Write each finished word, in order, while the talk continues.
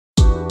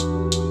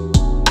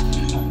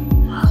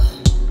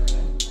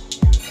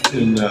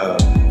In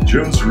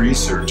Joe's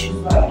research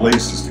and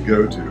places to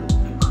go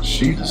to,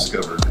 she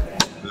discovered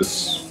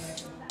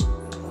this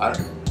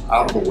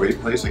out-of-the-way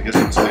place, I guess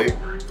you'd say,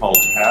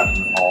 called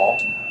Haddon Hall,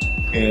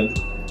 and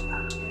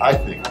I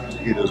think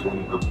it is one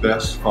of the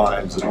best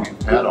finds that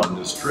we've had on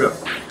this trip.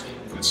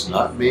 It's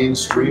not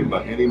mainstream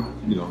by any,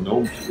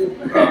 no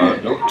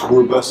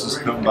tour buses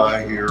come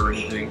by here or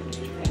anything.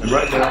 And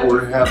right now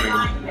we're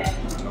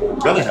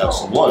gonna have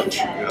some lunch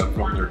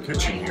from their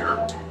kitchen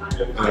here,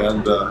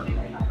 and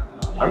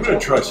I'm gonna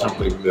try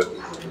something that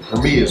for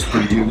me is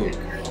pretty unique.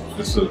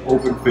 It's an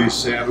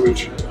open-faced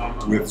sandwich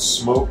with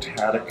smoked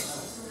haddock,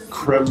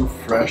 creme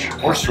fraiche,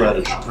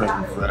 horseradish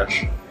creme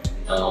fraiche,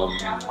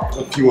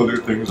 a few other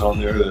things on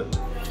there that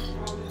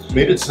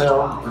made it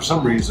sound, for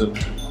some reason,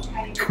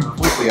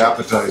 completely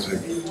appetizing,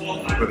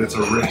 but it's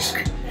a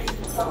risk.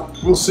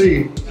 We'll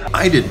see.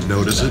 I didn't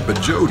notice it, but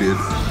Joe did.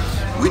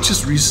 We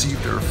just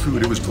received our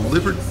food. It was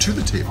delivered to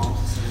the table.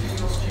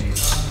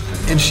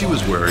 And she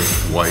was wearing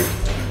white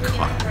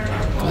cotton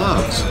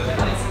gloves.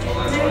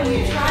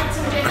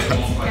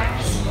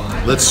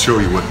 Let's show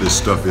you what this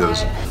stuff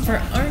is. For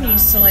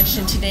Arnie's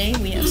selection today,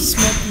 we have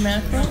smoked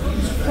mackerel,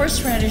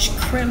 horseradish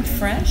creme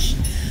fraiche,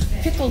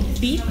 pickled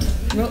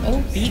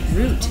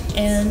beetroot,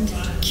 and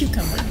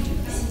cucumber.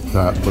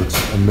 That looks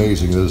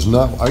amazing. There's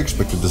not. I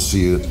expected to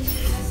see a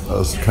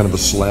kind of a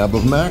slab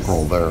of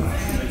mackerel there.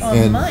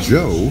 And mine,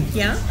 Joe.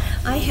 Yeah,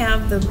 I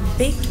have the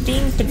baked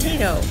bean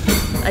potato,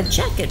 a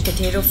jacket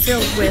potato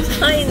filled with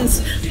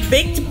Heinz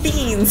baked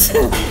beans.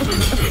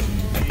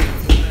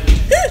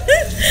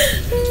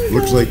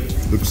 looks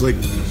like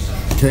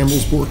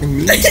camel's pork and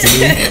meats to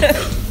me.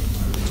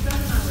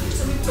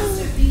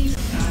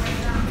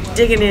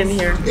 Digging in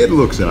here. It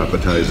looks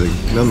appetizing,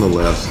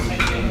 nonetheless.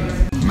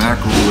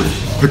 Mackerel with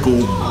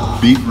pickled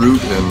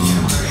beetroot, and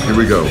here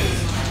we go.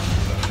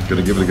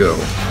 Gonna give it a go.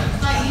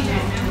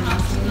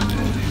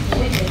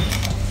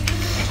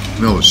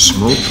 No, it's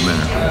smoked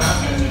mackerel.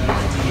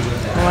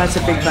 Oh, that's a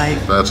big bite.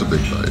 That's a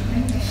big bite.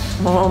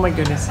 Oh my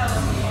goodness.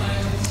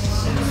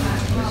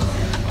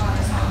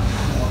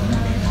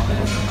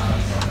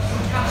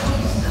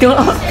 Oh,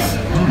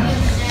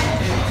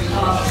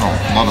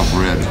 a lot of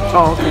bread.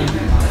 Oh, okay.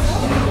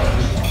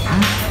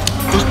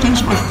 This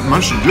tastes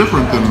much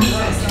different than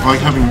like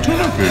having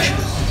tuna fish.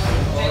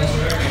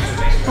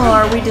 Well,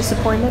 are we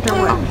disappointed or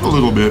what? A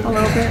little bit. A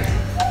little bit?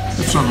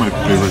 It's not my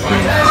favorite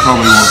thing. I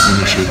probably won't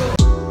finish it.